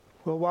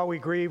Well, while we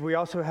grieve, we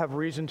also have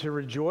reason to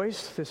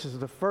rejoice. This is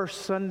the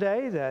first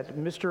Sunday that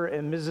Mr.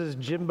 and Mrs.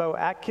 Jimbo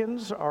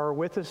Atkins are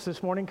with us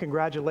this morning.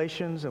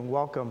 Congratulations and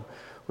welcome.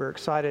 We're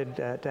excited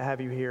to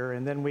have you here.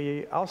 And then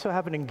we also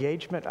have an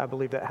engagement, I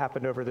believe, that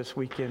happened over this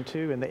weekend,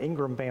 too, in the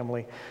Ingram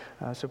family.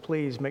 So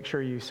please make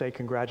sure you say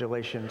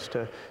congratulations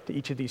to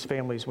each of these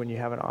families when you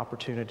have an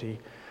opportunity.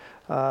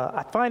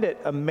 I find it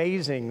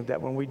amazing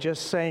that when we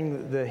just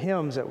sang the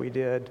hymns that we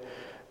did,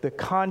 the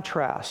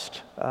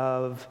contrast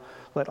of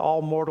let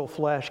all mortal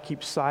flesh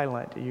keep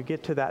silent. You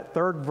get to that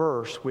third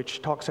verse,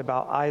 which talks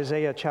about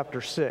Isaiah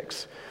chapter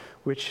 6,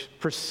 which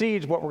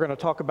precedes what we're going to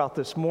talk about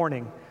this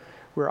morning,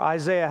 where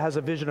Isaiah has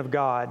a vision of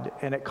God,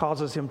 and it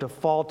causes him to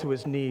fall to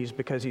his knees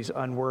because he's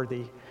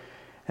unworthy.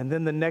 And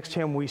then the next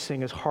hymn we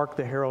sing is Hark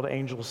the Herald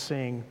Angels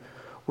Sing,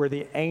 where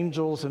the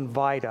angels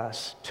invite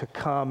us to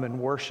come and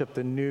worship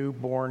the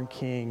newborn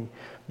King.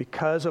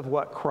 Because of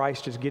what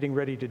Christ is getting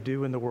ready to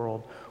do in the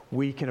world,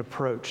 we can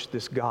approach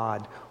this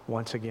God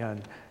once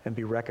again and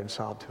be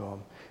reconciled to him.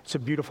 It's a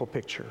beautiful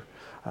picture.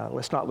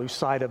 Let's not lose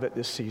sight of it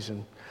this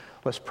season.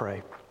 Let's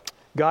pray.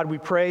 God, we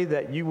pray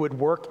that you would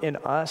work in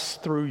us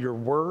through your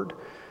word.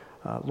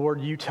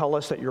 Lord, you tell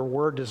us that your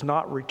word does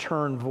not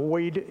return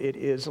void. It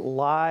is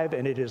live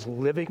and it is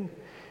living.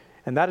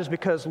 And that is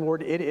because,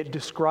 Lord, it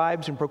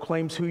describes and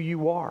proclaims who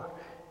you are.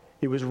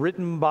 It was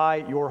written by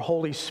your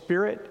Holy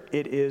Spirit.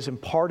 It is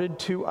imparted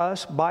to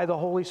us by the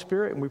Holy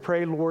Spirit. And we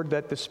pray, Lord,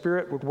 that the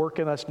Spirit would work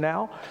in us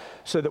now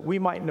so that we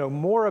might know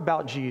more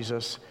about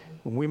Jesus,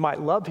 and we might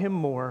love him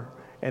more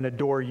and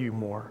adore you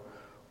more.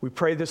 We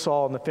pray this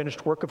all in the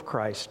finished work of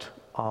Christ.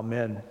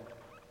 Amen.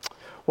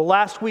 Well,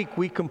 last week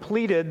we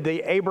completed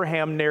the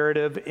Abraham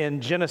narrative in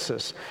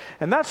Genesis,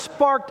 and that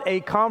sparked a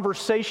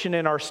conversation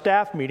in our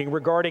staff meeting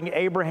regarding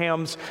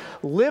Abraham's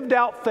lived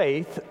out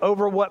faith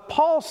over what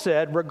Paul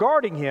said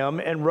regarding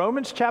him in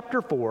Romans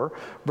chapter 4,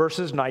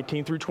 verses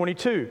 19 through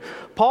 22.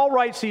 Paul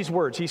writes these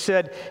words. He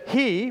said,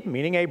 he,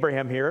 meaning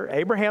Abraham here,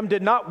 Abraham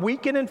did not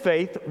weaken in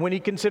faith when he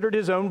considered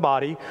his own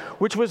body,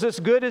 which was as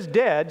good as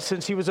dead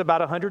since he was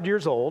about 100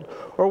 years old,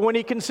 or when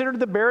he considered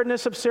the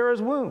barrenness of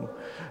Sarah's womb.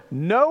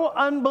 No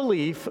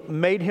unbelief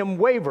made him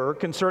waver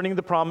concerning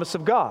the promise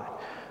of God.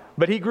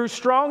 But he grew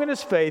strong in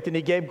his faith and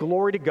he gave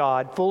glory to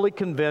God, fully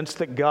convinced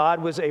that God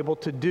was able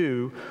to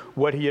do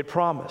what he had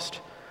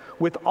promised.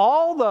 With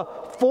all the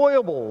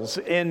foibles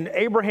in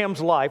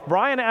Abraham's life,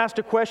 Brian asked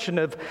a question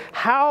of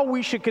how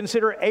we should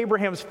consider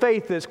Abraham's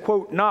faith as,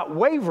 quote, not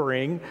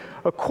wavering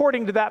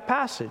according to that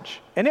passage.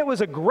 And it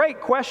was a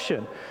great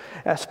question.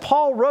 As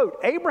Paul wrote,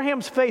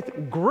 Abraham's faith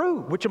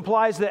grew, which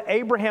implies that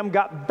Abraham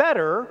got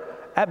better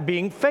at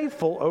being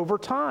faithful over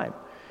time.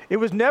 It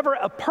was never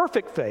a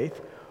perfect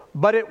faith,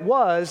 but it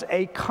was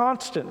a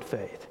constant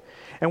faith.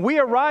 And we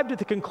arrived at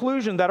the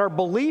conclusion that our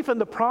belief in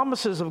the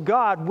promises of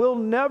God will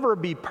never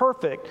be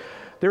perfect.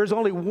 There is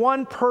only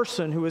one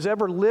person who has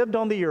ever lived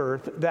on the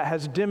earth that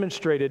has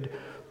demonstrated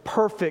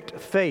perfect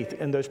faith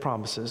in those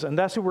promises, and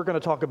that's who we're going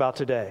to talk about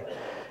today.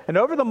 And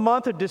over the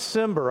month of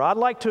December, I'd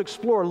like to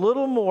explore a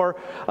little more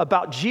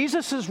about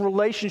Jesus'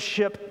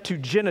 relationship to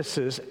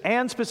Genesis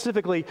and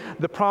specifically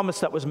the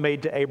promise that was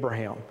made to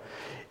Abraham.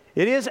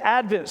 It is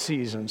Advent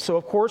season, so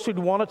of course we'd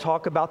want to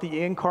talk about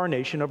the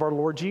incarnation of our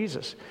Lord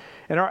Jesus.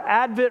 In our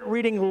Advent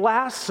reading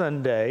last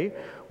Sunday,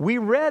 we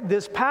read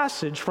this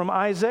passage from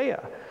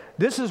Isaiah.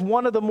 This is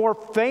one of the more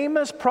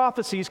famous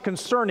prophecies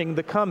concerning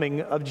the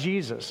coming of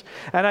Jesus.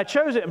 And I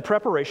chose it in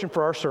preparation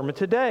for our sermon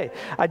today.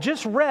 I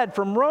just read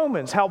from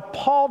Romans how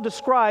Paul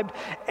described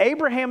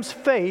Abraham's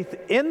faith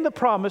in the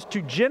promise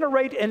to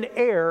generate an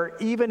heir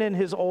even in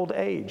his old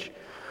age.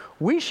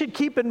 We should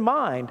keep in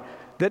mind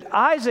that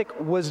Isaac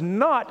was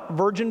not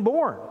virgin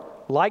born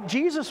like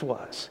Jesus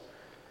was.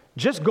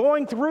 Just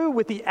going through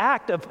with the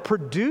act of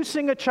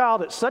producing a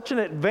child at such an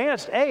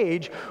advanced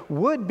age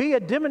would be a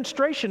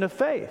demonstration of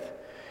faith.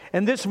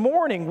 And this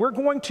morning, we're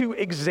going to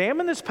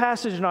examine this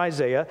passage in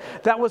Isaiah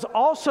that was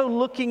also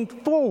looking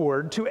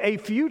forward to a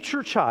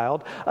future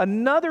child,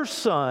 another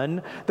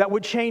son that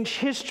would change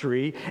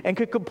history and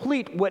could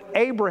complete what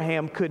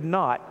Abraham could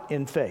not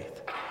in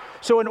faith.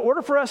 So in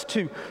order for us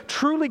to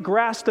truly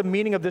grasp the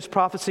meaning of this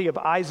prophecy of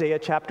Isaiah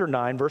chapter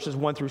 9, verses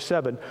 1 through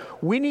 7,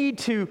 we need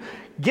to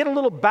get a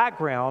little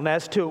background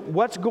as to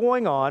what's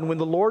going on when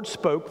the Lord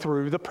spoke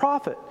through the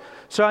prophet.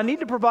 So I need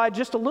to provide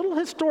just a little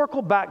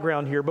historical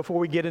background here before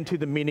we get into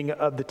the meaning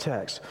of the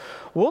text.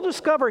 We'll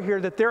discover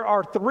here that there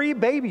are 3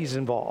 babies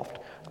involved,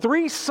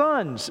 3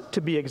 sons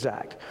to be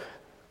exact.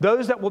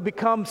 Those that will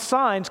become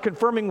signs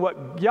confirming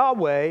what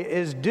Yahweh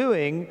is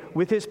doing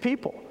with his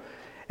people.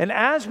 And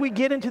as we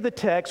get into the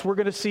text, we're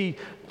going to see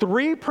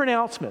 3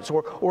 pronouncements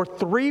or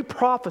 3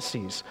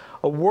 prophecies.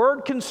 A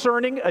word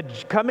concerning a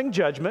coming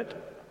judgment,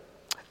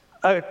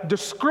 a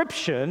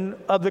description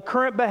of the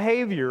current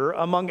behavior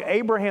among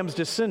Abraham's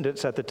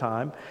descendants at the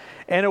time,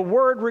 and a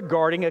word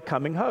regarding a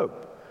coming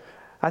hope.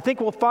 I think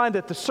we'll find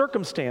that the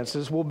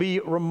circumstances will be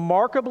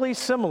remarkably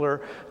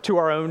similar to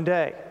our own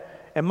day.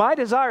 And my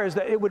desire is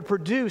that it would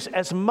produce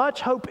as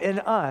much hope in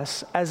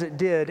us as it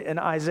did in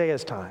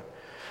Isaiah's time.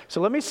 So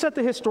let me set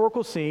the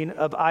historical scene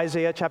of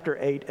Isaiah chapter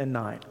 8 and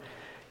 9.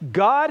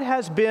 God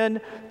has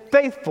been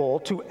faithful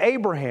to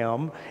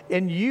Abraham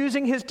in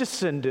using his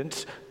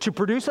descendants to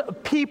produce a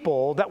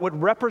people that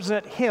would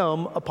represent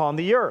him upon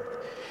the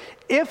earth.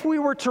 If we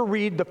were to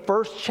read the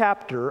first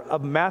chapter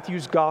of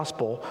Matthew's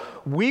gospel,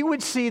 we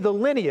would see the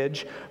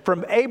lineage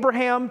from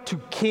Abraham to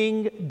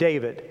King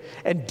David.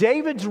 And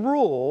David's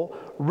rule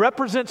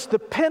represents the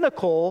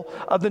pinnacle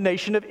of the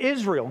nation of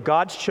Israel,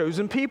 God's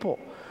chosen people.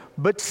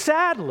 But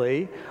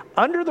sadly,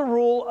 under the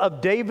rule of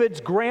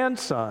David's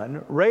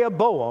grandson,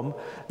 Rehoboam,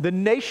 the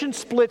nation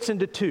splits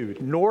into two,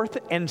 north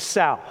and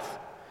south.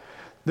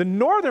 The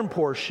northern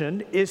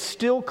portion is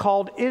still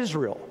called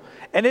Israel,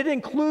 and it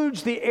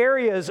includes the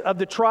areas of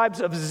the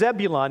tribes of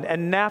Zebulun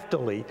and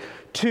Naphtali,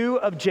 two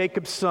of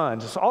Jacob's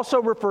sons. It's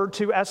also referred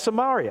to as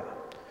Samaria.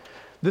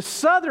 The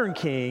southern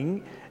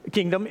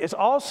kingdom is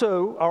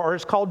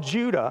called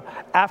Judah,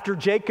 after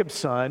Jacob's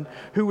son,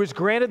 who was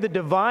granted the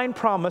divine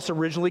promise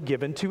originally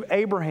given to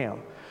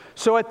Abraham.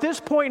 So at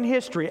this point in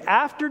history,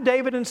 after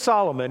David and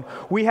Solomon,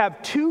 we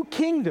have two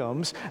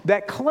kingdoms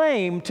that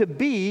claim to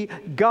be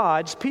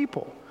God's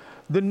people.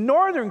 The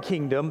northern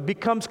kingdom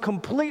becomes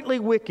completely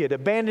wicked,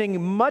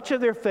 abandoning much of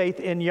their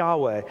faith in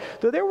Yahweh,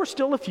 though there were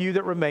still a few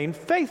that remained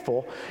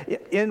faithful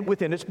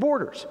within its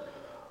borders.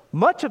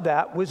 Much of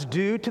that was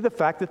due to the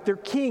fact that their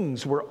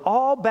kings were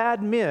all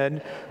bad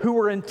men who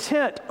were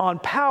intent on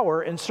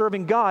power and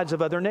serving gods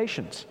of other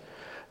nations.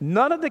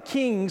 None of the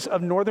kings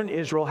of northern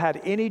Israel had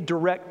any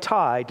direct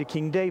tie to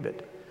King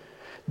David.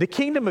 The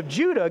kingdom of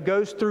Judah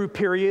goes through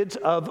periods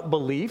of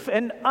belief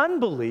and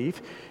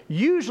unbelief,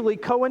 usually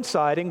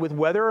coinciding with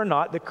whether or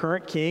not the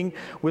current king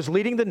was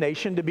leading the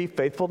nation to be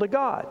faithful to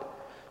God.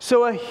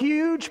 So a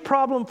huge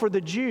problem for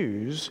the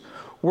Jews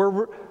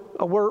were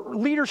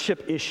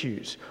leadership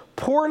issues.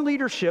 Poor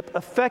leadership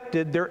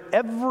affected their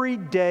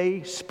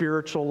everyday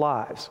spiritual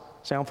lives.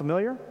 Sound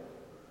familiar?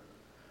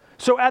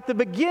 So at the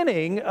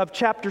beginning of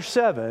chapter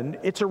 7,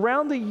 it's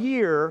around the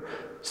year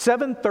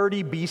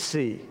 730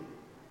 BC.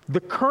 The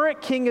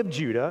current king of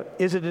Judah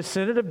is a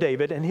descendant of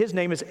David, and his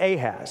name is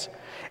Ahaz.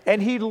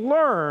 And he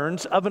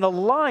learns of an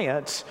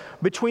alliance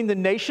between the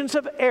nations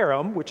of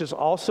Aram, which is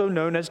also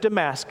known as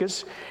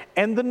Damascus,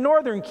 and the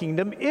northern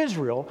kingdom,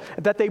 Israel,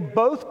 that they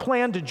both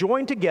plan to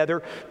join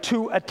together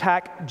to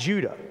attack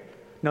Judah.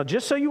 Now,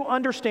 just so you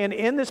understand,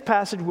 in this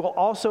passage, we'll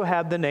also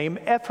have the name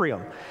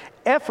Ephraim.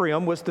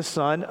 Ephraim was the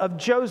son of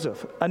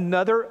Joseph,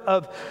 another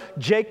of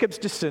Jacob's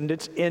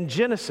descendants in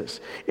Genesis.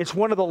 It's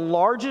one of the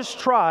largest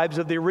tribes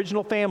of the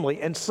original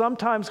family, and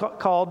sometimes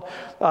called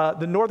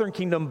the northern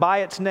kingdom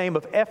by its name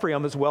of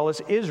Ephraim, as well as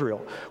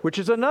Israel, which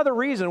is another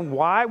reason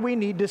why we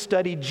need to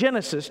study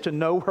Genesis to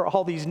know where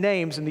all these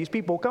names and these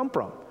people come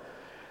from.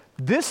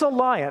 This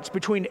alliance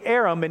between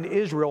Aram and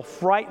Israel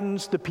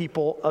frightens the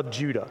people of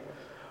Judah.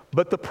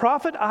 But the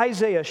prophet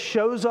Isaiah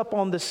shows up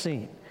on the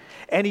scene,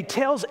 and he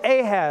tells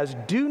Ahaz,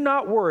 do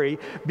not worry,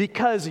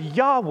 because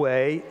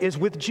Yahweh is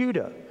with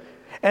Judah.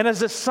 And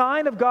as a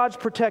sign of God's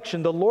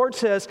protection, the Lord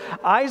says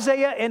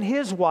Isaiah and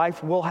his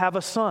wife will have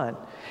a son,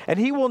 and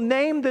he will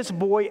name this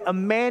boy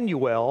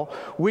Emmanuel,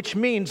 which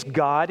means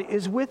God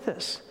is with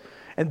us.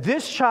 And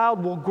this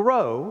child will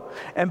grow,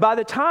 and by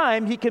the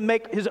time he can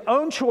make his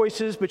own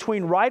choices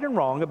between right and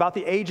wrong, about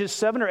the ages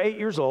 7 or 8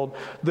 years old,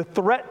 the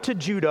threat to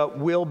Judah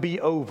will be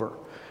over.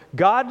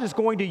 God is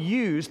going to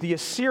use the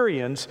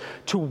Assyrians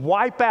to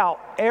wipe out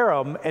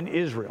Aram and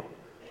Israel.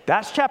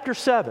 That's chapter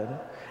 7,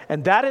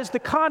 and that is the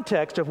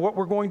context of what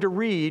we're going to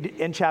read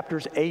in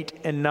chapters 8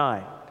 and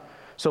 9.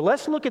 So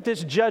let's look at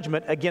this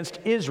judgment against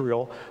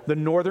Israel, the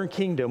northern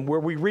kingdom, where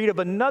we read of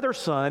another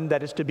son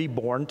that is to be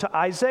born to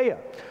Isaiah.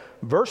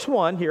 Verse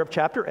 1 here of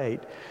chapter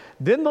 8,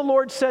 then the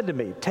Lord said to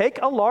me,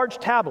 take a large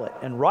tablet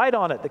and write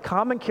on it the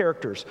common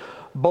characters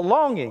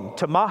belonging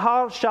to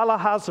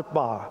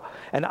Mahal-shalal-hash-baz,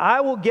 and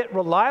I will get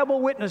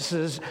reliable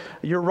witnesses,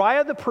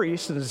 Uriah the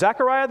priest and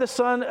Zechariah the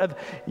son of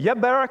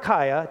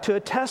Yeberechiah, to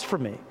attest for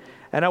me.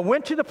 And I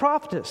went to the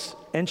prophetess,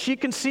 and she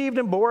conceived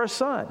and bore a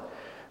son.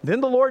 Then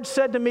the Lord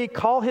said to me,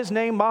 call his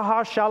name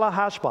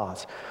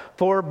Mahal-shalal-hash-baz,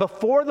 for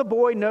before the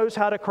boy knows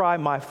how to cry,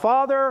 my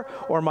father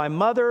or my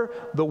mother,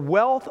 the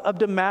wealth of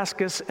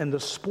Damascus and the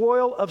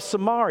spoil of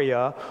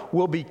Samaria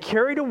will be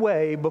carried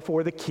away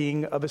before the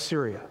king of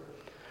Assyria.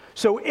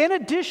 So in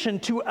addition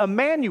to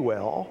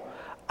Emmanuel,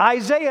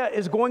 Isaiah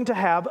is going to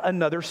have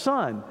another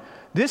son.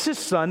 This is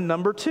son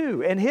number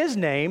 2, and his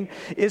name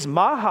is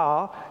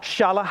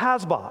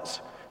Mahal-shalal-hash-baz.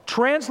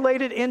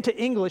 Translated into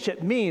English,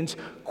 it means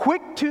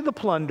quick to the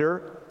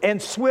plunder and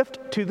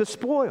swift to the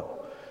spoil.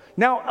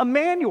 Now,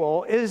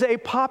 Emmanuel is a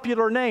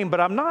popular name,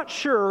 but I'm not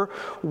sure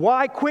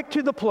why quick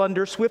to the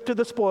plunder, swift to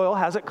the spoil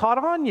hasn't caught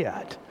on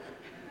yet.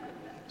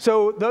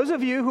 So those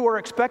of you who are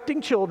expecting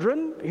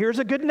children, here's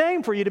a good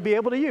name for you to be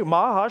able to use,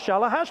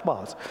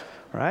 Mahal-shalal-hash-baz,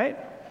 right?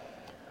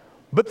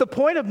 But the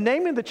point of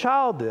naming the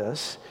child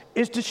this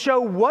is to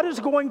show what is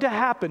going to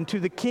happen to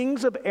the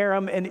kings of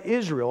Aram and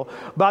Israel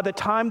by the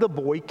time the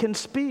boy can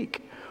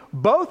speak.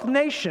 Both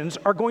nations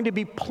are going to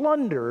be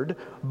plundered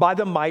by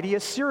the mighty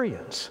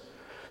Assyrians.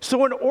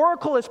 So an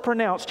oracle is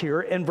pronounced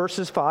here in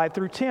verses 5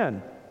 through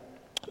 10.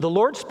 The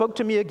Lord spoke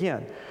to me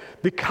again.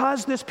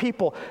 Because this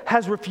people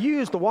has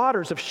refused the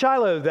waters of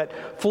Shiloh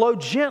that flow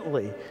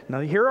gently.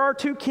 Now here are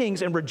 2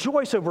 kings, and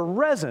rejoice over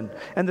Rezin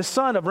and the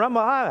son of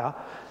Remaliah.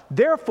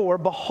 Therefore,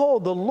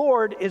 behold, the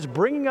Lord is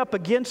bringing up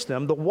against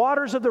them the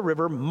waters of the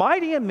river,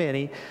 mighty and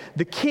many,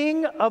 the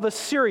king of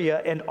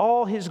Assyria and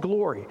all his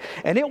glory.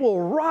 And it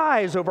will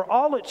rise over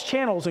all its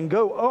channels and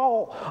go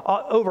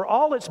over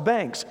all its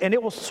banks, and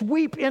it will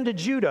sweep into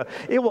Judah.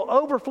 It will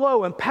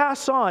overflow and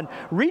pass on,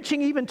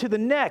 reaching even to the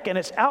neck, and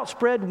its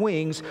outspread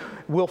wings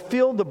will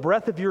fill the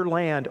breadth of your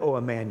land, O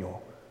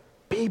Emmanuel.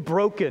 Be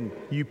broken,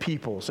 you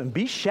peoples, and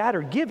be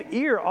shattered. Give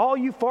ear, all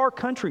you far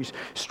countries.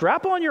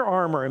 Strap on your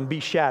armor and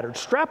be shattered.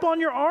 Strap on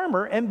your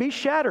armor and be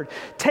shattered.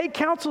 Take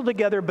counsel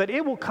together, but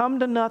it will come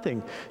to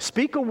nothing.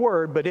 Speak a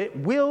word, but it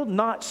will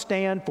not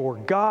stand, for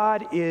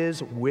God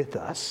is with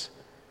us.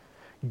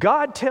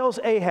 God tells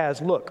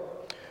Ahaz,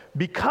 look,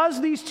 because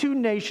these 2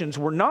 nations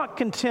were not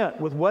content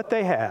with what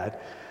they had,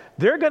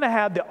 they're going to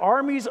have the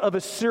armies of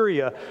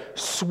Assyria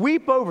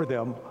sweep over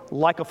them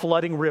like a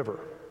flooding river.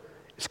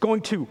 It's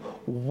going to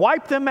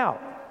wipe them out.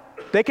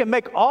 They can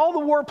make all the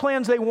war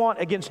plans they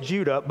want against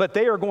Judah, but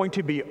they are going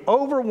to be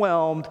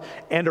overwhelmed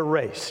and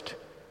erased.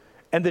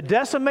 And the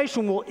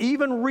decimation will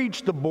even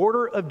reach the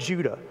border of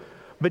Judah.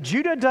 But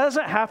Judah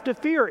doesn't have to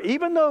fear.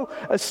 Even though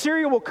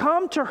Assyria will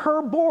come to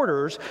her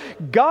borders,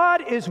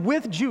 God is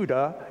with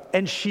Judah,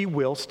 and she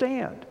will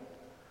stand.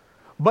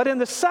 But in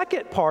the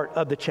second part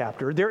of the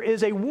chapter, there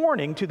is a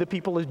warning to the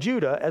people of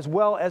Judah as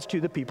well as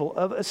to the people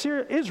of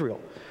Israel.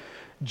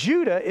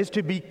 Judah is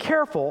to be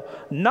careful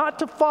not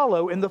to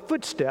follow in the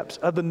footsteps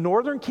of the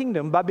northern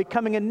kingdom by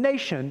becoming a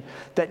nation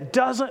that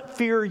doesn't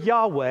fear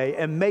Yahweh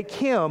and make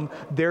him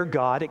their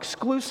God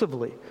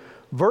exclusively.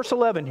 Verse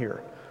 11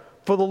 here.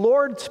 For the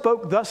Lord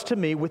spoke thus to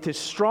me with his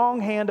strong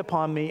hand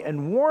upon me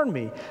and warned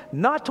me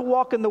not to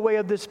walk in the way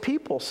of this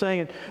people,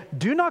 saying,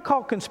 do not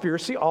call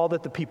conspiracy all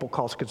that the people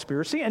calls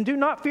conspiracy, and do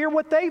not fear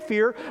what they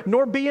fear,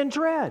 nor be in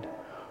dread.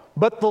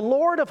 But the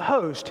Lord of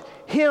hosts,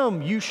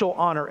 him you shall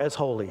honor as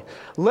holy.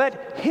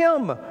 Let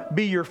him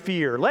be your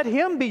fear. Let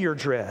him be your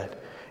dread.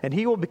 And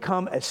he will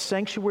become a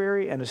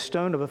sanctuary and a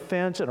stone of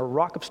offense and a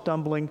rock of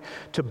stumbling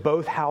to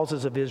both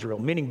houses of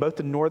Israel, meaning both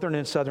the northern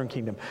and southern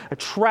kingdom, a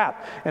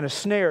trap and a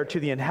snare to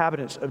the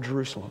inhabitants of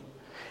Jerusalem.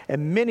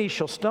 And many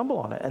shall stumble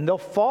on it, and they'll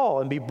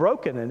fall and be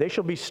broken, and they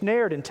shall be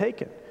snared and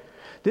taken.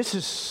 This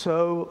is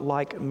so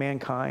like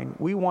mankind.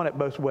 We want it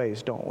both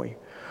ways, don't we?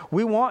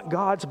 We want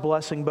God's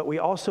blessing, but we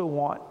also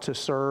want to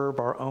serve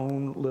our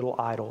own little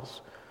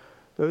idols,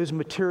 those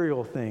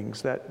material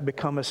things that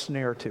become a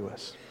snare to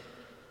us.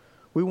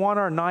 We want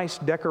our nice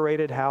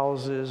decorated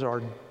houses,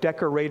 our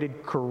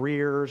decorated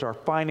careers, our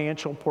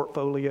financial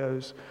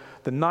portfolios,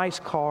 the nice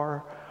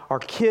car, our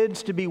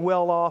kids to be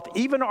well off,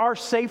 even our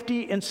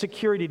safety and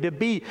security to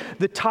be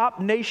the top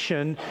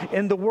nation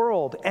in the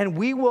world. And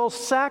we will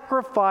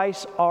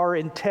sacrifice our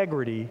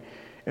integrity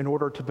in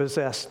order to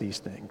possess these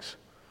things.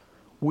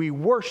 We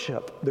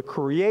worship the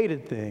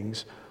created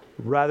things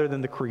rather than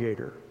the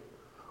Creator.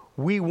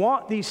 We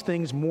want these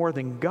things more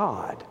than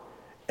God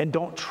and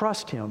don't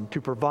trust Him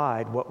to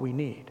provide what we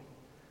need.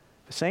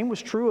 The same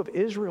was true of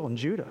Israel and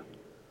Judah.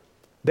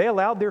 They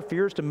allowed their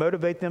fears to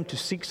motivate them to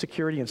seek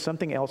security in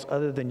something else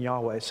other than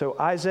Yahweh. So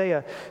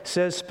Isaiah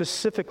says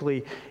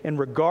specifically in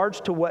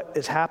regards to what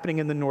is happening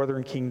in the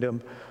northern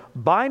kingdom,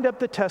 bind up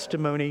the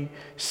testimony,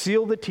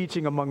 seal the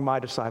teaching among my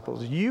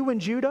disciples. You and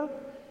Judah,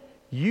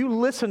 you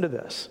listen to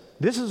this.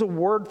 This is a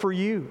word for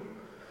you.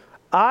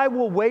 I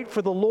will wait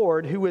for the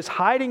Lord who is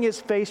hiding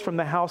his face from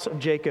the house of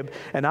Jacob,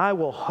 and I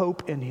will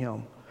hope in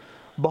him.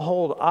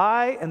 Behold,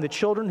 I and the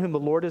children whom the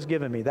Lord has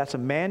given me, that's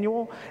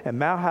Emmanuel and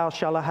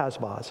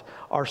Mahal-Shalal-Hashbaz,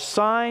 are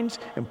signs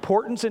and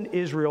portents in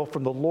Israel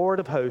from the Lord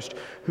of hosts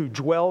who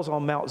dwells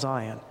on Mount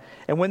Zion.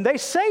 And when they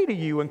say to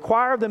you,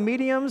 inquire of the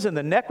mediums and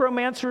the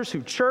necromancers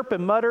who chirp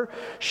and mutter,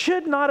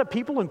 should not a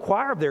people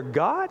inquire of their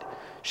God?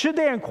 Should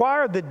they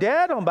inquire of the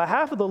dead on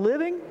behalf of the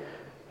living?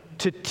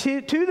 To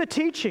the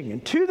teaching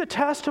and to the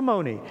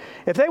testimony.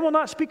 If they will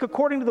not speak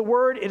according to the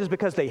word, it is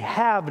because they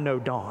have no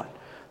dawn.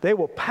 They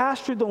will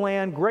pass through the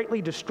land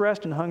greatly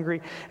distressed and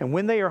hungry, and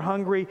when they are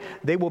hungry,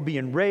 they will be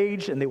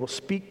enraged, and they will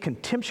speak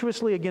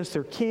contemptuously against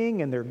their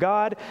king and their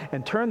God,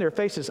 and turn their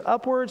faces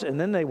upwards, and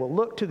then they will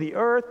look to the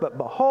earth, but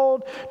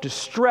behold,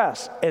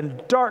 distress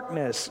and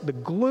darkness, the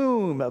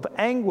gloom of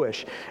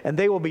anguish, and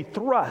they will be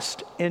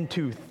thrust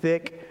into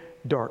thick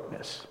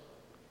darkness.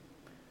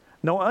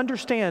 Now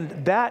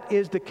understand, that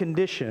is the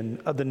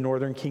condition of the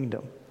northern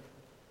kingdom.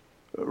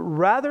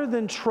 Rather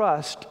than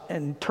trust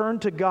and turn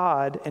to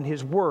God and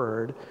His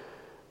Word,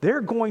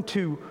 they're going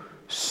to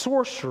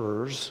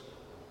sorcerers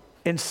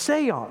and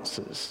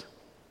seances.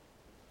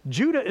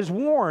 Judah is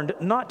warned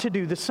not to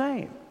do the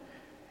same.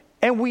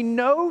 And we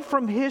know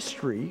from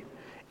history,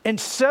 In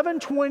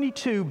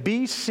 722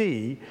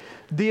 BC,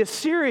 the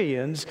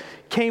Assyrians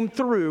came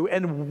through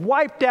and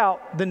wiped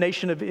out the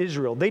nation of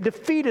Israel. They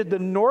defeated the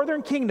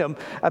northern kingdom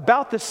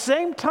about the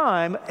same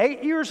time,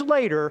 8 years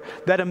later,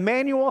 that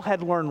Emmanuel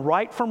had learned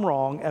right from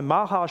wrong and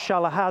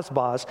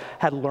Mahal-Shalal-Hash-Baz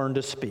had learned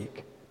to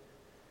speak.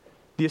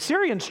 The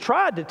Assyrians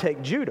tried to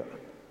take Judah,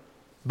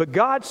 but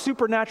God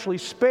supernaturally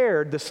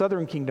spared the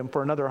southern kingdom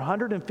for another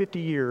 150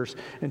 years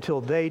until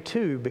they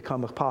too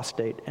become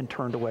apostate and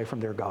turned away from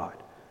their God.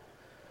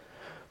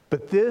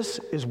 But this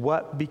is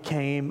what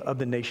became of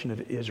the nation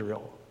of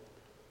Israel.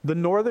 The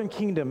northern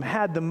kingdom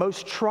had the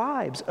most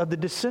tribes of the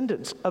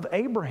descendants of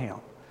Abraham.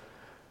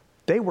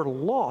 They were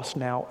lost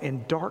now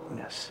in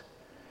darkness.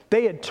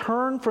 They had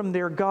turned from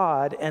their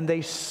God and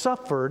they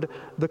suffered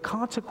the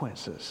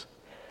consequences.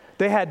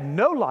 They had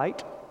no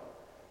light,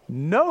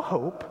 no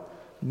hope,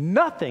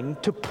 nothing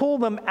to pull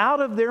them out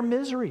of their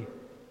misery.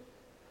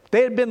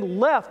 They had been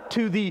left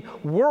to the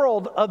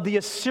world of the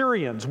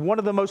Assyrians, one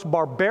of the most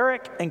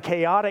barbaric and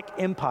chaotic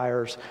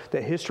empires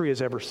that history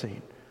has ever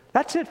seen.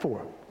 That's it for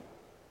them.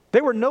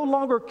 They were no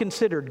longer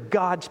considered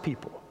God's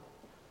people.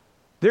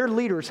 Their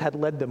leaders had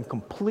led them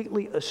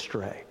completely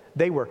astray.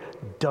 They were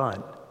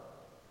done.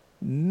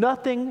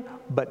 Nothing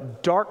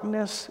but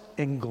darkness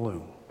and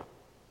gloom.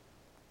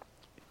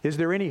 Is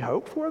there any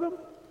hope for them?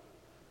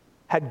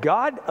 Had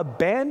God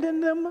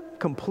abandoned them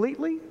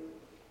completely?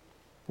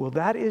 Well,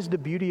 that is the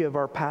beauty of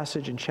our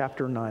passage in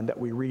chapter 9 that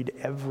we read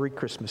every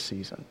Christmas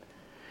season.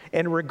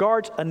 And it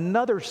regards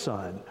another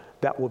son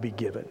that will be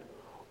given,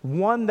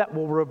 one that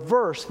will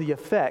reverse the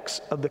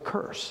effects of the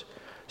curse.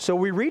 So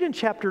we read in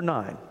chapter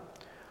 9,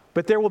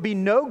 "But there will be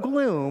no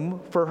gloom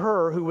for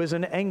her who is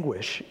in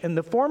anguish. In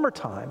the former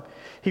time,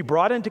 he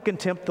brought into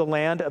contempt the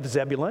land of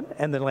Zebulun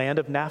and the land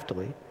of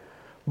Naphtali.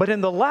 But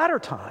in the latter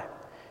time,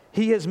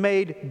 he has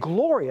made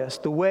glorious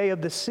the way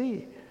of the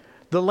sea,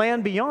 the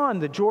land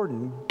beyond the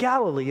Jordan,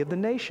 Galilee of the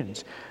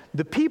nations.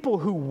 The people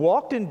who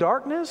walked in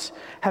darkness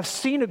have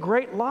seen a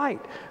great light.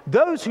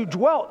 Those who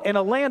dwelt in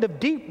a land of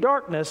deep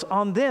darkness,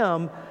 on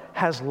them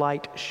has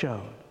light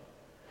shone."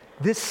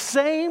 This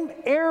same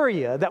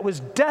area that was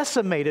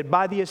decimated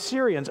by the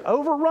Assyrians,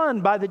 overrun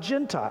by the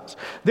Gentiles,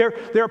 their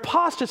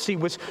apostasy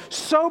was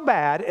so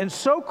bad and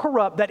so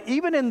corrupt that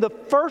even in the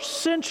first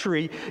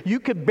century,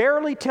 you could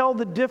barely tell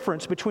the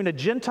difference between a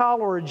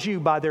Gentile or a Jew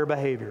by their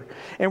behavior.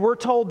 And we're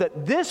told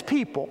that this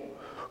people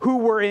who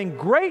were in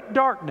great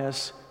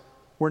darkness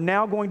were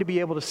now going to be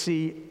able to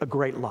see a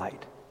great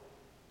light.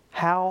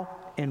 How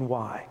and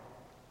why?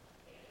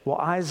 Well,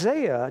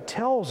 Isaiah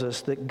tells us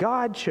that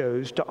God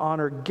chose to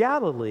honor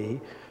Galilee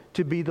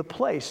to be the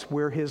place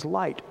where his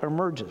light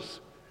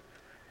emerges.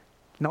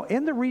 Now,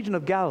 in the region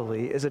of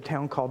Galilee is a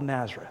town called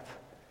Nazareth.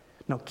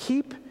 Now,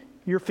 keep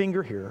your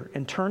finger here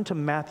and turn to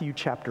Matthew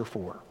chapter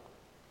 4.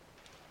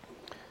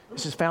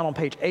 This is found on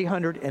page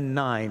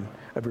 809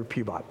 of your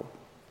Pew Bible.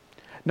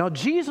 Now,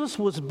 Jesus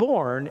was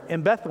born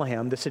in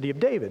Bethlehem, the city of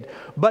David,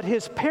 but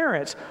his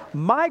parents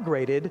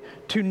migrated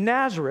to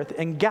Nazareth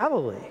in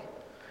Galilee.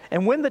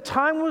 And when the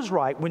time was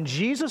right, when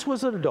Jesus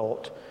was an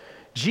adult,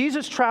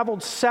 Jesus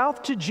traveled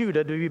south to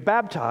Judah to be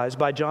baptized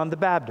by John the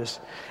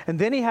Baptist. And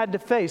then he had to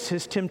face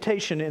his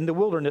temptation in the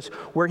wilderness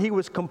where he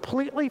was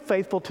completely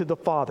faithful to the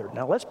Father.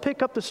 Now let's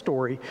pick up the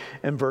story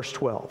in verse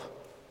 12.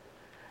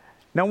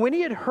 Now when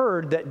he had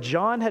heard that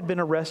John had been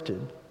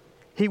arrested,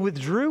 he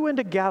withdrew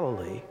into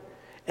Galilee,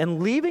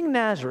 and leaving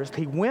Nazareth,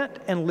 he went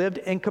and lived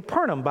in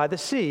Capernaum by the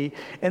sea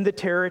in the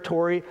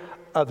territory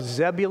of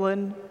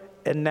Zebulun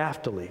and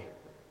Naphtali.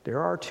 There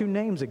are two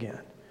names again.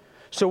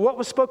 So what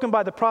was spoken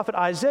by the prophet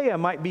Isaiah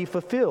might be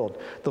fulfilled.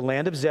 The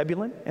land of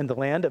Zebulun and the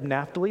land of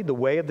Naphtali, the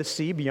way of the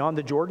sea beyond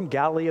the Jordan,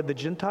 Galilee of the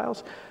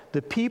Gentiles.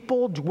 The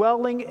people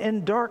dwelling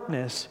in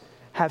darkness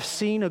have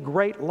seen a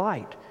great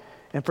light.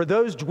 And for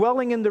those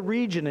dwelling in the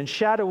region and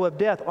shadow of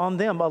death, on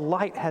them a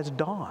light has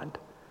dawned.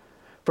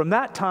 From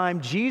that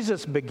time,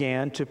 Jesus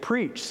began to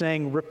preach,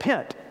 saying,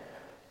 "Repent,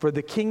 for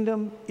the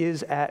kingdom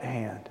is at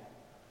hand."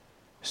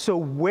 So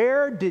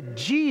where did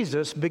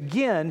Jesus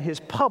begin his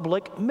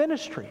public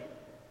ministry?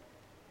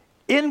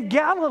 In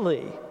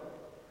Galilee.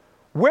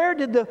 Where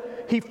did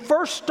he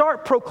first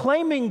start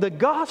proclaiming the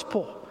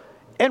gospel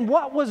and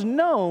what was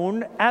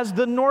known as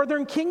the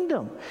northern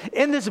kingdom?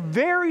 In this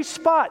very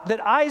spot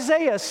that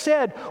Isaiah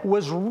said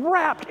was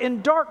wrapped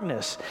in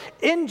darkness,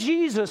 in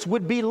Jesus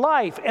would be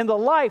life, and the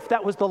life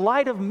that was the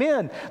light of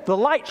men. The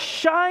light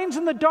shines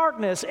in the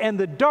darkness, and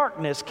the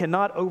darkness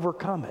cannot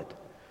overcome it.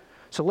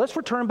 So let's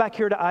return back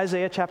here to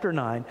Isaiah chapter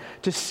 9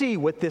 to see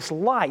what this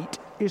light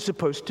is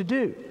supposed to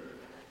do.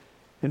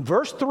 In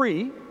verse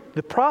 3,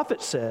 the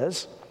prophet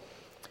says,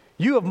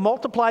 "You have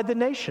multiplied the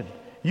nation.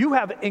 You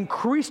have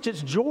increased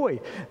its joy.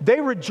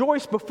 They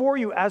rejoice before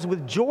you as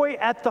with joy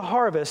at the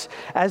harvest,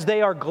 as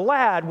they are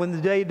glad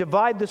when they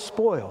divide the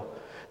spoil."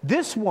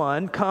 This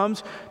one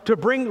comes to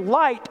bring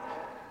light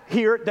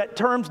here that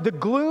turns the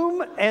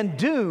gloom and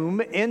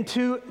doom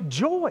into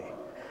joy.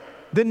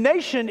 The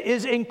nation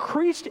is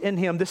increased in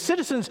him. The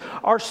citizens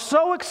are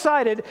so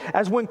excited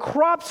as when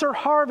crops are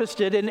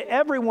harvested and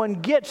everyone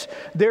gets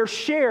their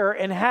share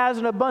and has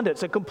an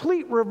abundance. A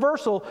complete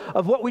reversal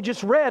of what we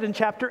just read in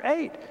chapter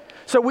 8.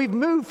 So we've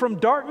moved from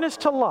darkness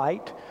to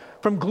light,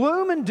 from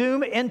gloom and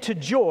doom into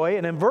joy.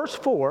 And in verse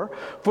 4,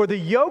 for the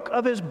yoke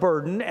of his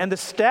burden and the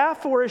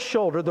staff for his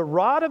shoulder, the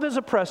rod of his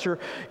oppressor,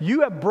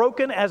 you have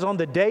broken as on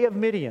the day of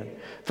Midian.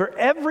 For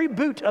every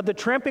boot of the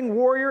tramping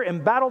warrior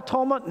in battle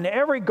tumult and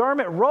every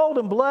garment rolled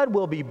in blood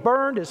will be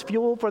burned as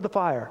fuel for the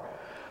fire.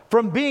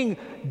 From being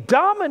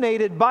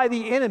dominated by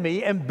the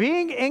enemy and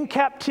being in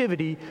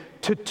captivity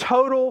to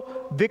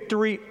total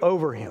victory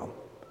over him.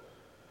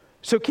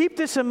 So keep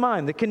this in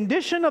mind. The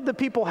condition of the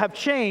people have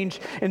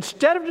changed.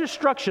 Instead of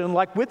destruction,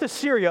 like with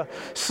Assyria,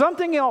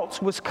 something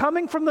else was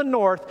coming from the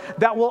north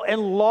that will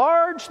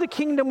enlarge the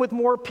kingdom with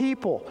more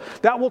people,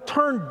 that will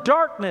turn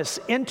darkness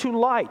into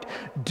light,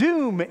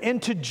 doom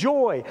into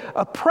joy,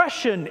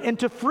 oppression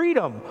into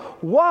freedom.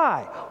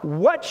 Why?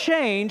 What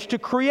changed to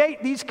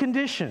create these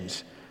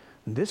conditions?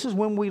 And this is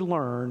when we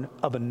learn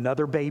of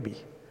another baby,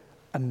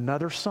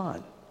 another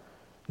son,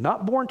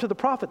 not born to the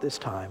prophet this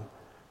time,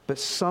 but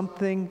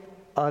something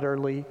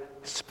utterly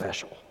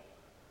special.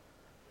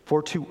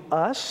 For to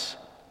us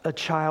a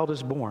child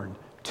is born,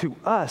 to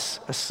us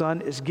a son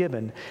is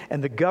given,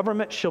 and the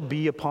government shall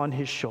be upon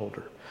his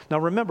shoulder. Now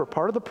remember,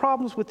 part of the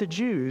problems with the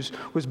Jews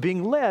was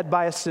being led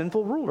by a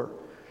sinful ruler.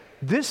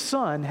 This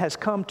son has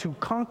come to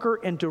conquer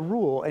and to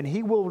rule, and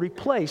he will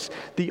replace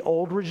the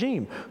old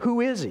regime.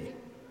 Who is he?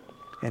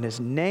 And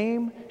his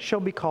name shall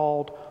be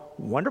called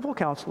Wonderful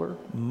Counselor,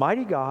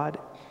 Mighty God,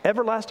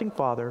 Everlasting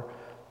Father,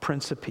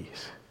 Prince of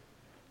Peace.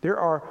 There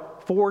are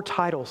 4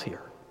 titles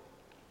here.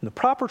 And the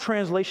proper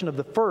translation of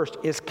the first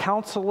is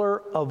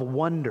Counselor of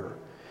Wonder.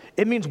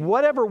 It means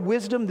whatever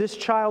wisdom this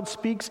child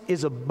speaks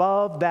is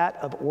above that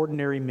of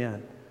ordinary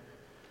men.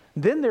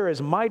 Then there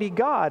is Mighty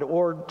God,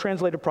 or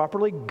translated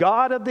properly,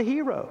 God of the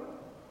hero.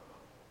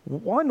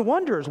 One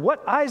wonders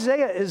what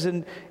Isaiah is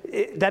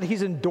that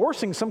he's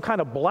endorsing some kind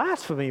of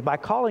blasphemy by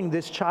calling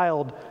this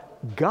child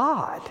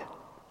God.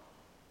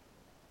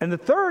 And the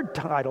third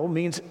title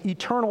means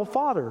Eternal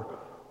Father,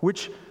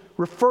 which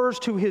refers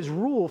to his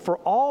rule for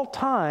all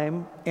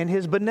time and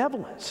his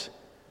benevolence.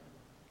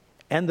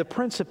 And the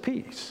Prince of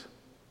Peace.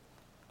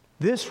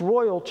 This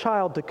royal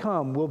child to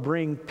come will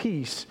bring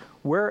peace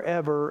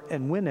wherever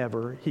and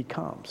whenever he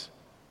comes.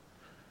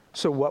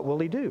 So what will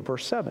he do?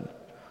 Verse 7.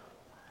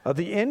 Of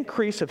the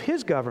increase of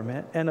his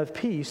government and of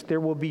peace,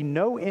 there will be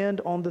no end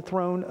on the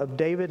throne of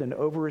David and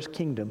over his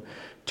kingdom,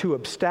 to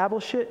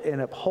establish it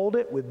and uphold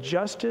it with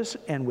justice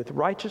and with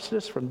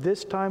righteousness from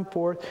this time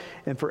forth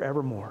and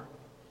forevermore.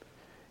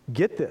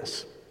 Get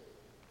this.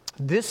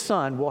 This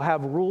son will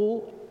have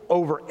rule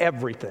over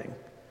everything.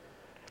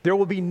 There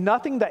will be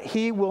nothing that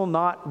he will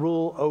not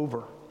rule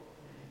over.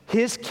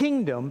 His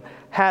kingdom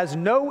has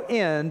no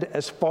end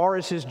as far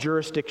as his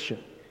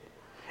jurisdiction.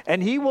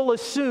 And he will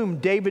assume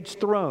David's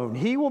throne.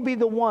 He will be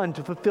the one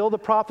to fulfill the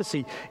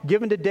prophecy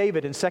given to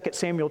David in 2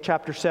 Samuel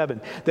chapter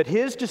 7, that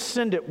his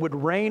descendant would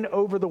reign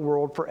over the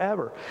world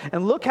forever.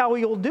 And look how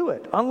he will do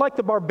it. Unlike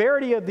the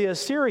barbarity of the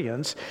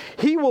Assyrians,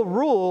 he will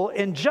rule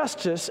in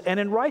justice and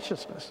in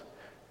righteousness.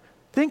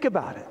 Think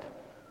about it.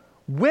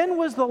 When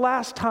was the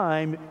last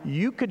time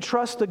you could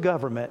trust the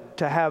government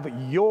to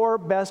have your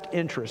best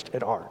interest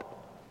at heart?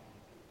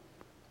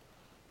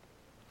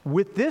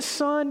 With this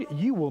son,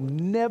 you will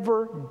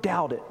never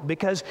doubt it,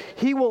 because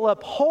he will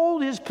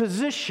uphold his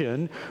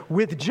position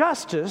with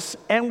justice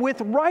and with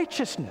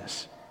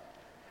righteousness.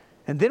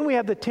 And then we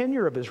have the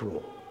tenure of his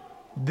rule.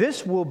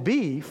 This will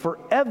be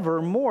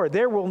forevermore.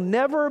 There will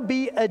never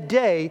be a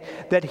day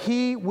that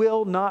he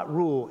will not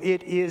rule.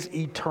 It is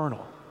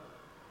eternal.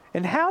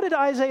 And how did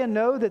Isaiah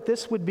know that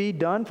this would be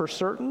done for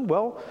certain?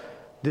 Well,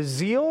 the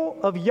zeal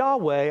of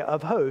Yahweh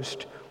of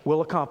hosts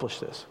will accomplish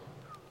this.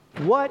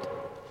 What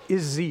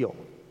is zeal?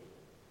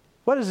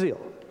 What is zeal?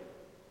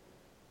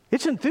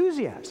 It's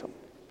enthusiasm.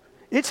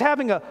 It's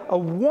having a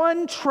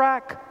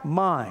one-track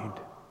mind.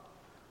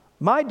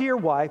 My dear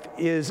wife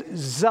is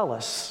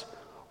zealous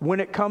when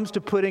it comes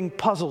to putting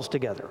puzzles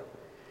together.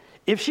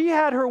 If she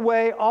had her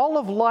way, all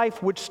of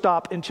life would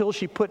stop until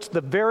she puts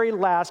the very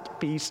last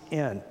piece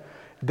in.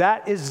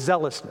 That is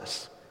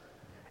zealousness.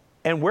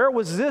 And where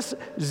was this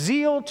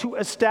zeal to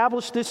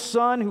establish this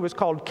son who is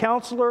called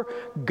Counselor,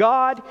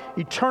 God,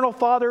 Eternal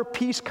Father,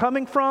 Peace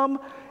coming from?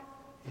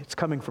 It's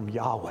coming from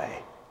Yahweh.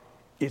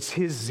 It's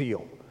his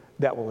zeal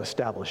that will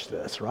establish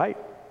this, right?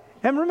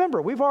 And remember,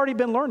 we've already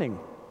been learning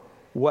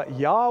what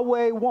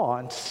Yahweh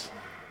wants,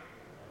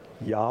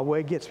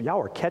 Yahweh gets.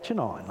 Y'all are catching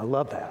on. I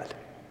love that.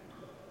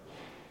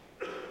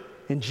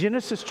 In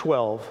Genesis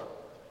 12,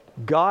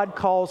 God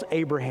calls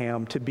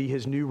Abraham to be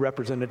his new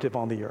representative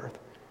on the earth.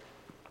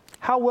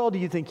 How well do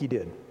you think he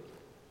did?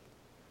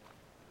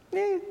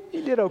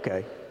 He did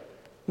okay.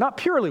 Not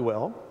purely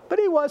well, but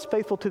he was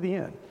faithful to the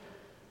end.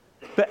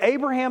 But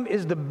Abraham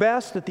is the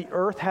best that the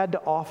earth had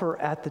to offer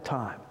at the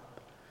time.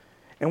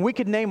 And we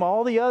could name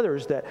all the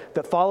others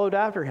that followed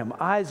after him: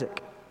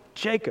 Isaac,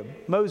 Jacob,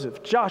 Moses,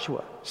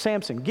 Joshua,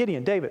 Samson,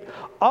 Gideon, David.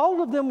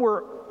 All of them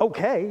were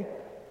okay,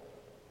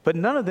 but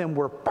none of them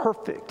were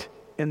perfect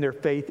in their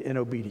faith and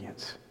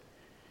obedience.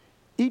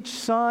 Each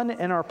son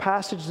in our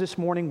passage this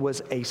morning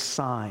was a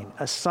sign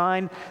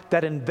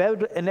that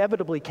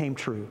inevitably came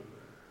true.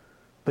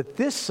 But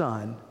this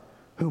son,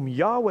 whom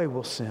Yahweh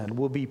will send,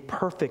 will be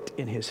perfect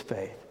in his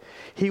faith.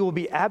 He will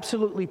be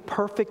absolutely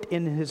perfect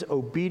in his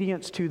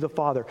obedience to the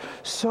Father.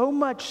 So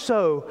much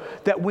so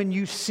that when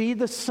you see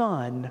the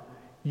Son,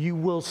 you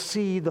will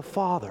see the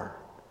Father.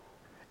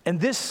 And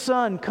this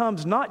Son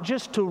comes not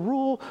just to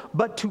rule,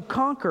 but to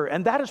conquer.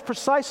 And that is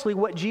precisely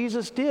what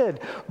Jesus did.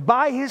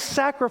 By his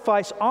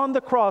sacrifice on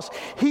the cross,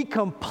 he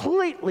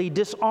completely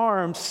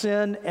disarmed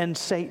sin and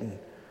Satan.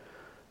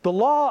 The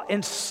law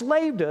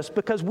enslaved us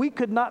because we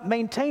could not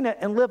maintain it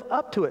and live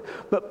up to it.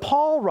 But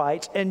Paul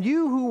writes, "And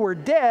you who were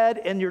dead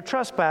in your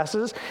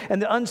trespasses and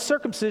the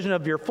uncircumcision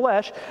of your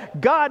flesh,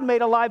 God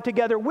made alive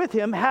together with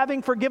him,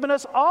 having forgiven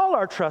us all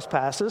our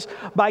trespasses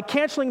by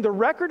canceling the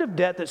record of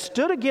debt that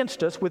stood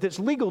against us with its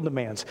legal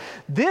demands.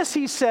 This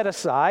he set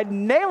aside,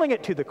 nailing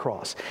it to the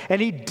cross.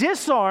 And he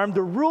disarmed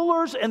the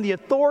rulers and the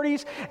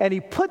authorities, and he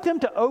put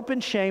them to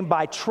open shame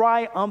by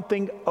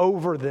triumphing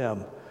over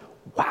them."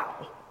 Wow.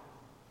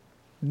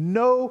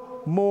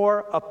 No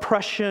more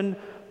oppression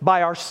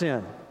by our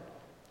sin.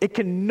 It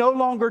can no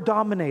longer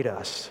dominate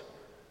us.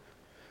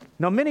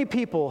 Now, many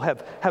people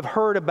have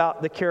heard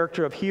about the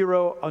character of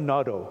Hiro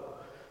Onoda,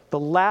 the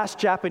last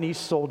Japanese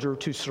soldier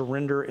to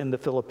surrender in the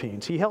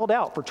Philippines. He held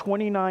out for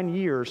 29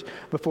 years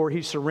before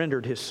he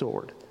surrendered his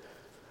sword.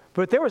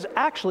 But there was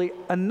actually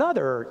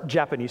another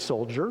Japanese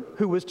soldier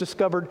who was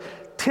discovered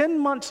 10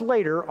 months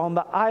later on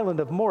the island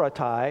of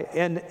Morotai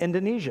in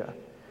Indonesia.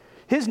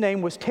 His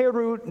name was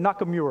Teru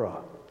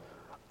Nakamura.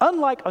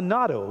 Unlike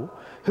Onoda,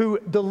 who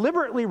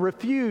deliberately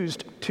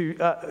refused to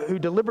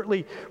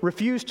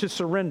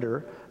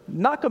surrender,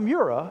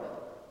 Nakamura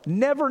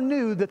never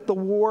knew that the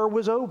war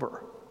was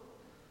over.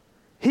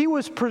 He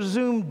was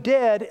presumed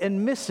dead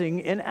and missing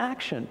in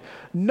action.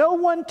 No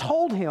one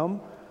told him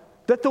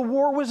that the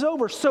war was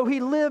over, so he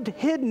lived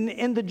hidden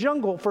in the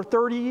jungle for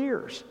 30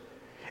 years.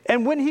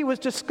 And when he was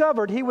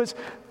discovered, he was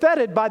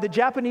feted by the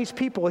Japanese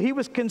people. He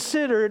was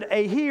considered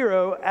a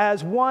hero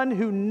as one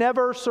who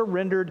never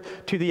surrendered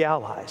to the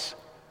Allies.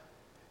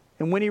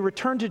 And when he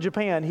returned to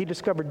Japan, he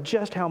discovered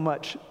just how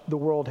much the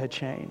world had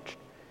changed.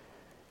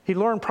 He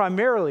learned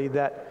primarily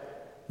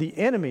that the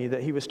enemy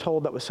that he was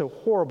told that was so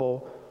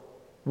horrible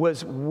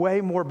was way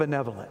more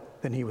benevolent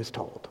than he was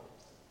told.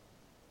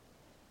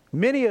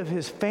 Many of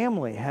his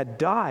family had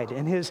died,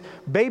 and his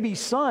baby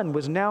son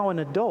was now an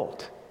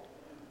adult.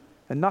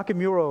 And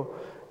Nakamura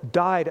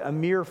died a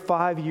mere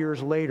 5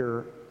 years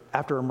later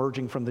after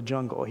emerging from the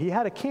jungle. He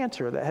had a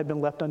cancer that had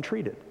been left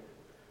untreated.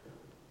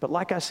 But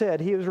like I said,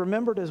 he was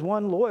remembered as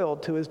one loyal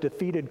to his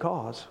defeated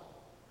cause.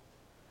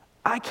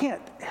 I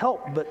can't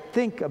help but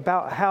think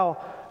about how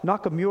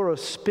Nakamura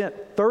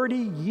spent 30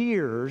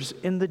 years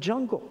in the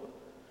jungle,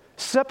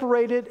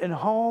 separated in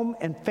home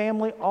and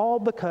family, all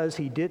because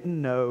he didn't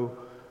know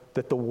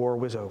that the war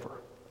was over.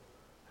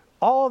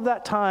 All of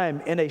that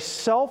time in a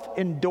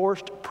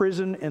self-endorsed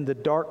prison in the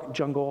dark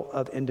jungle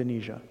of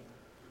Indonesia.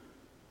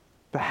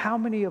 But how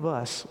many of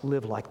us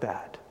live like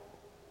that?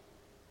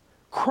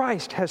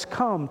 Christ has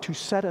come to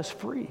set us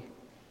free.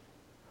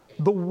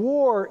 The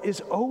war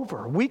is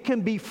over. We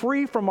can be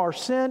free from our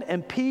sin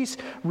and peace,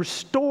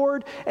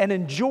 restored, and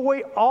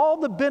enjoy all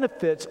the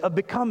benefits of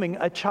becoming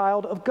a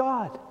child of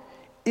God,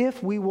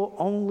 if we will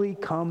only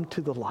come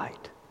to the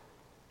light.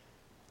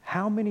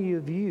 How many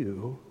of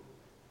you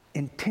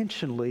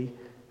intentionally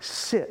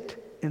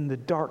sit in the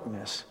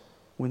darkness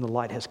when the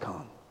light has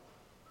come?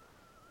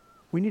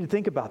 We need to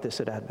think about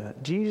this at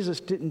Advent. Jesus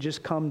didn't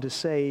just come to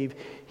save,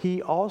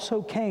 he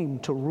also came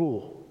to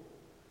rule.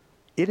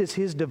 It is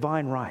his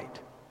divine right.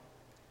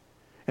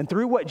 And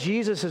through what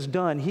Jesus has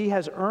done, he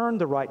has earned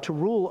the right to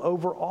rule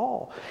over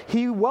all.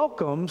 He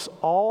welcomes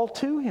all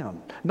to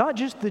him, not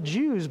just the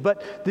Jews,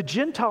 but the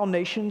Gentile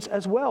nations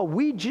as well.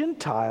 We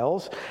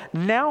Gentiles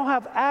now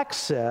have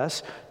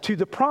access to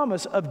the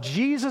promise of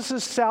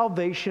Jesus'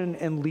 salvation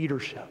and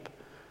leadership.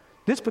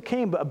 This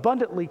became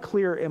abundantly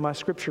clear in my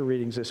scripture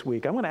readings this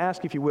week. I'm going to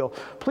ask, if you will,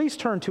 please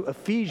turn to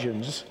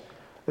Ephesians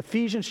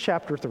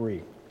chapter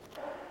 3.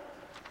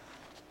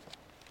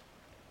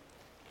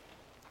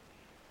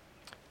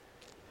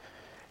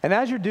 And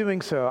as you're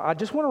doing so, I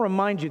just want to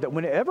remind you that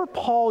whenever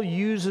Paul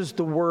uses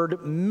the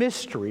word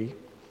mystery,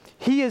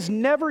 he is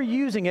never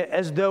using it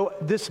as though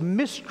this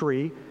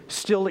mystery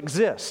still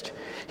exists.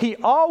 He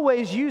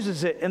always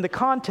uses it in the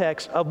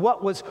context of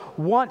what was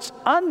once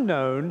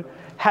unknown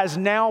has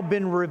now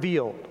been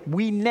revealed.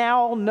 We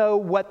now know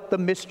what the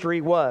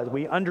mystery was.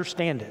 We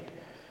understand it.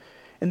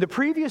 In the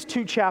previous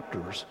 2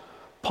 chapters,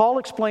 Paul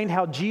explained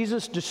how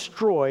Jesus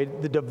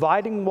destroyed the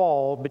dividing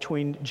wall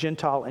between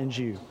Gentile and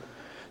Jew.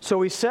 So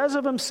he says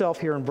of himself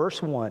here in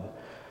verse 1,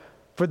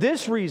 For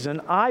this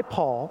reason, I,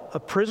 Paul, a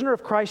prisoner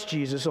of Christ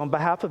Jesus, on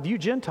behalf of you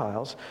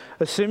Gentiles,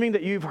 assuming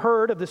that you've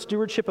heard of the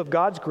stewardship of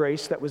God's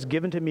grace that was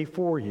given to me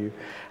for you,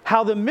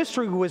 how the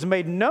mystery was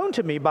made known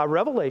to me by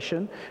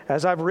revelation,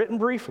 as I've written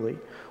briefly.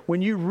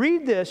 When you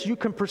read this, you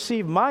can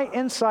perceive my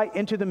insight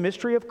into the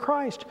mystery of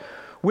Christ,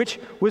 which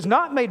was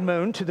not made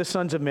known to the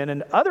sons of men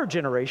in other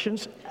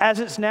generations, as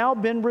it's now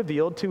been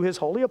revealed to his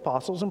holy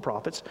apostles and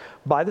prophets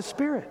by the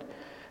Spirit.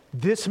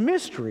 This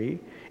mystery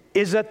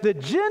is that the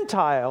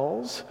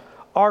Gentiles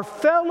are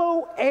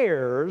fellow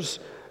heirs,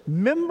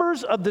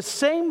 members of the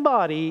same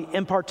body,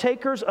 and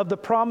partakers of the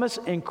promise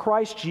in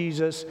Christ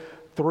Jesus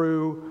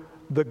through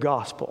the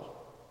gospel.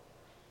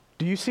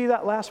 Do you see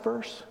that last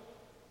verse?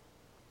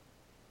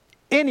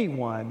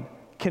 Anyone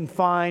can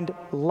find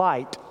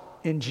light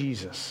in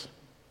Jesus.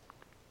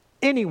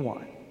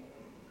 Anyone.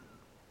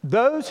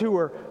 Those who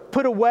were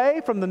put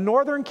away from the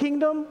northern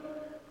kingdom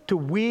to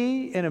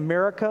we in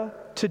America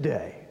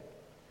today.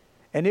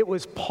 And it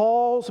was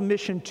Paul's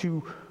mission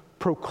to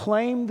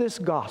proclaim this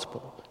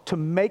gospel, to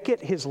make it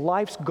his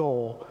life's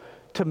goal,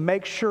 to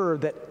make sure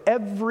that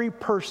every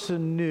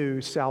person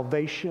knew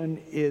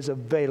salvation is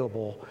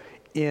available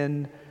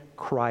in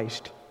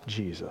Christ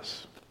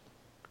Jesus.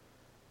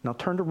 Now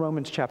turn to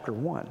Romans chapter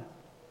 1,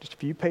 just a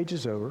few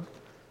pages over,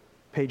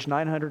 page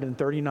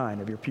 939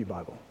 of your Pew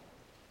Bible.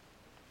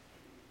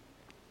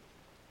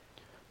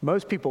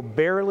 Most people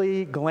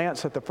barely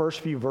glance at the first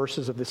few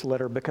verses of this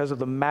letter because of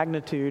the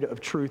magnitude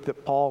of truth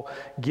that Paul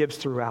gives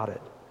throughout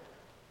it.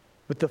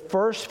 But the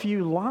first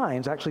few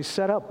lines actually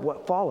set up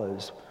what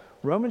follows.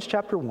 Romans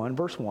chapter 1,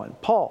 verse 1.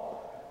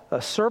 Paul,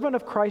 a servant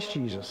of Christ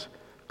Jesus,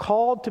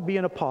 called to be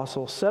an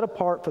apostle, set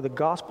apart for the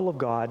gospel of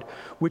God,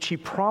 which he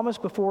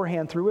promised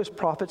beforehand through his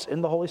prophets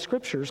in the Holy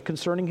Scriptures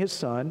concerning his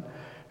Son,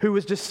 who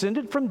was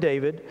descended from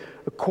David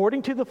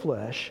according to the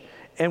flesh,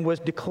 and was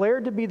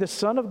declared to be the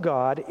Son of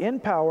God in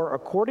power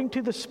according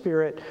to the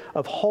Spirit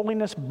of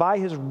holiness by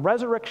his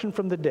resurrection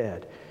from the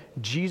dead,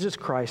 Jesus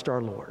Christ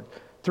our Lord,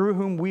 through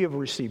whom we have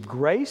received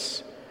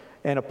grace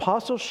and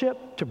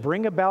apostleship to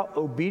bring about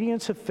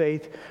obedience of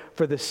faith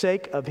for the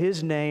sake of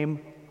his name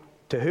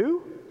to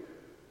who?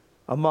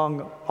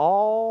 Among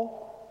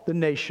all the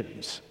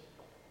nations,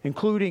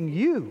 including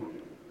you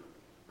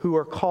who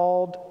are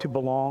called to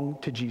belong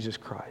to Jesus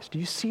Christ. Do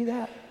you see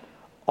that?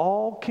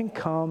 All can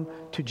come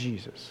to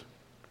Jesus.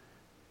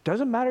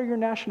 Doesn't matter your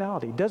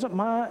nationality. Doesn't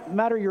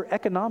matter your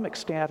economic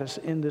status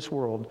in this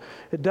world.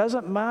 It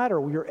doesn't matter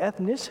your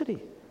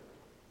ethnicity.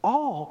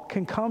 All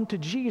can come to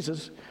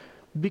Jesus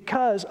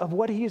because of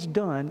what he has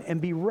done and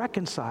be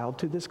reconciled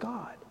to this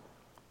God.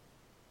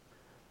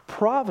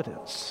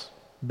 Providence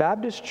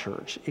Baptist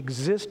Church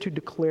exists to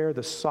declare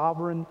the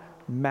sovereign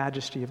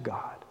majesty of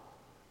God.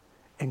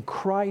 And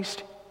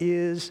Christ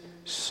is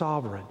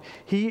sovereign.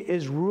 He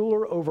is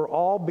ruler over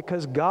all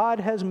because God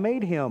has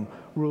made him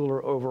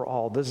ruler over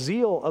all. The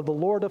zeal of the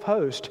Lord of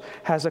hosts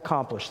has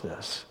accomplished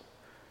this.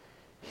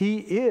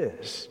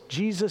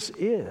 Jesus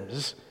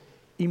is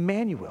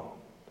Emmanuel.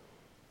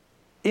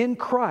 In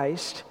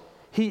Christ,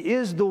 he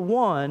is the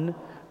one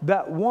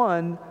that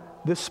won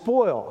the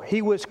spoil.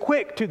 He was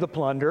quick to the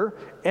plunder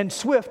and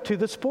swift to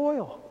the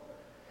spoil.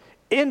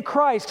 In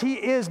Christ, he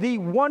is the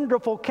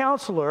wonderful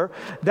counselor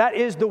that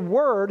is the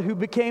Word who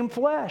became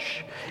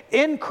flesh.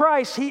 In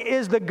Christ, he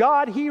is the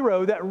God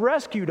hero that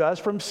rescued us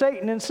from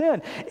Satan and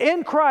sin.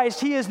 In Christ,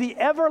 he is the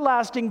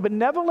everlasting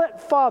benevolent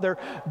Father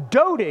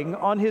doting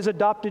on his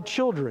adopted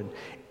children.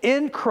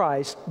 In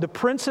Christ, the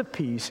Prince of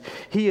Peace,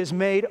 he has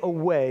made a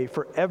way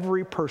for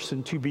every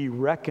person to be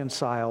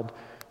reconciled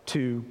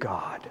to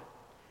God.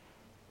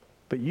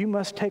 But you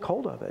must take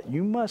hold of it.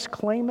 You must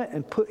claim it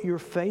and put your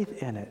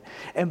faith in it.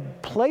 And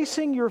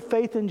placing your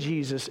faith in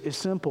Jesus is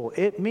simple.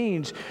 It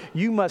means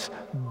you must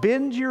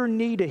bend your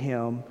knee to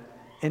him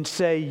and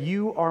say,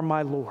 "You are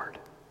my Lord.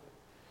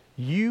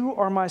 You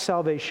are my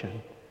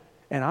salvation.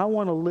 And I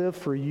want to live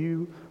for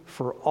you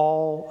for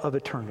all of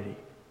eternity."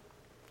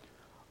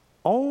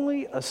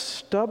 Only a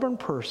stubborn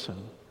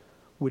person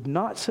would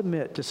not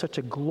submit to such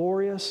a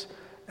glorious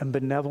and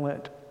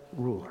benevolent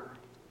ruler.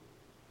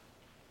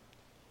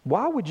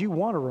 Why would you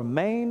want to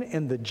remain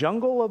in the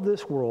jungle of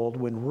this world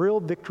when real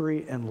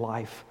victory and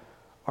life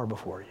are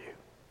before you?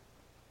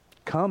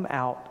 Come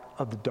out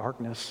of the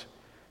darkness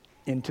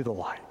into the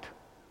light,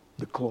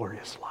 the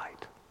glorious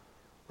light.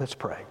 Let's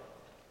pray.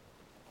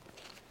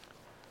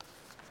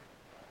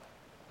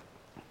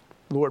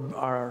 Lord,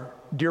 our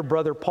dear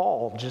brother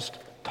Paul just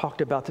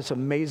talked about this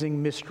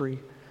amazing mystery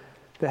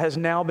that has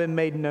now been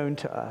made known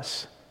to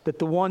us, that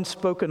the one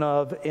spoken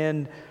of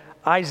in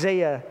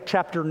Isaiah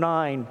chapter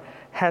 9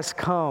 has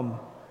come.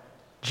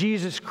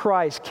 Jesus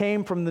Christ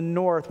came from the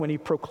north when he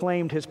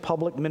proclaimed his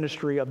public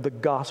ministry of the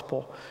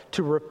gospel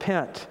to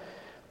repent,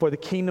 for the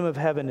kingdom of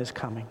heaven is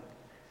coming.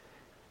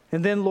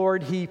 And then,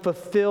 Lord, he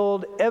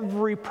fulfilled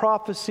every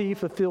prophecy,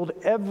 fulfilled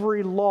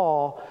every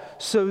law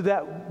so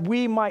that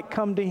we might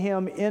come to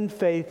him in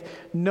faith,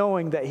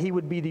 knowing that he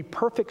would be the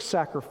perfect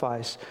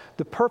sacrifice,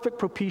 the perfect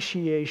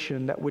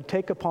propitiation that would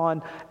take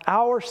upon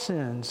our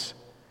sins,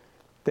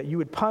 that you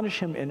would punish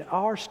him in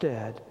our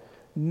stead,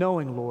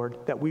 knowing, Lord,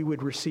 that we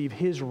would receive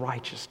his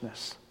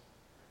righteousness.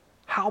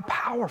 How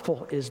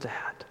powerful is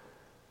that?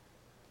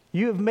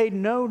 You have made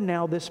known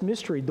now this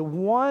mystery. The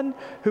one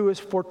who is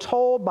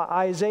foretold by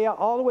Isaiah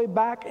all the way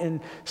back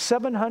in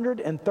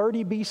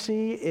 730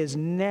 BC is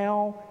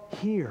now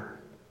here.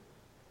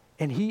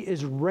 And he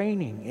is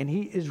reigning and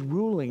he is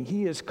ruling.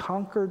 He is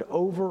conquered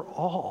over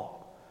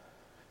all.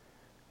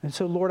 And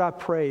so, Lord, I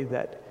pray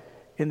that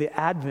in the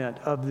advent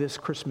of this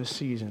Christmas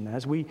season,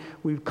 as we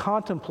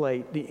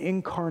contemplate the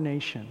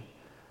incarnation,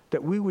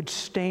 that we would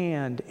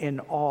stand in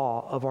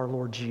awe of our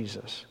Lord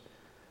Jesus,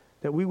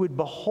 that we would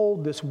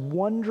behold this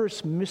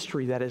wondrous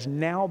mystery that has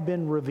now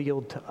been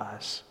revealed to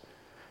us,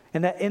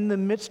 and that in the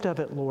midst of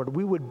it, Lord,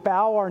 we would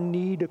bow our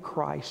knee to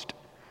Christ.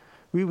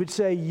 We would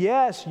say,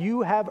 yes,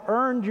 you have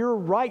earned your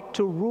right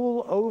to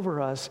rule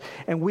over us,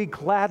 and we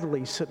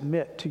gladly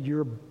submit to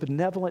your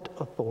benevolent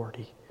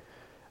authority.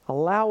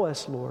 Allow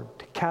us, Lord,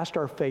 to cast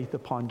our faith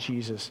upon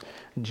Jesus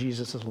and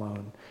Jesus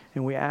alone.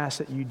 And we ask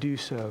that you do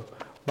so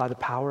by the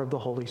power of the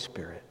Holy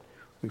Spirit.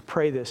 We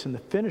pray this in the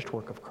finished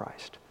work of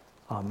Christ.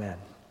 Amen.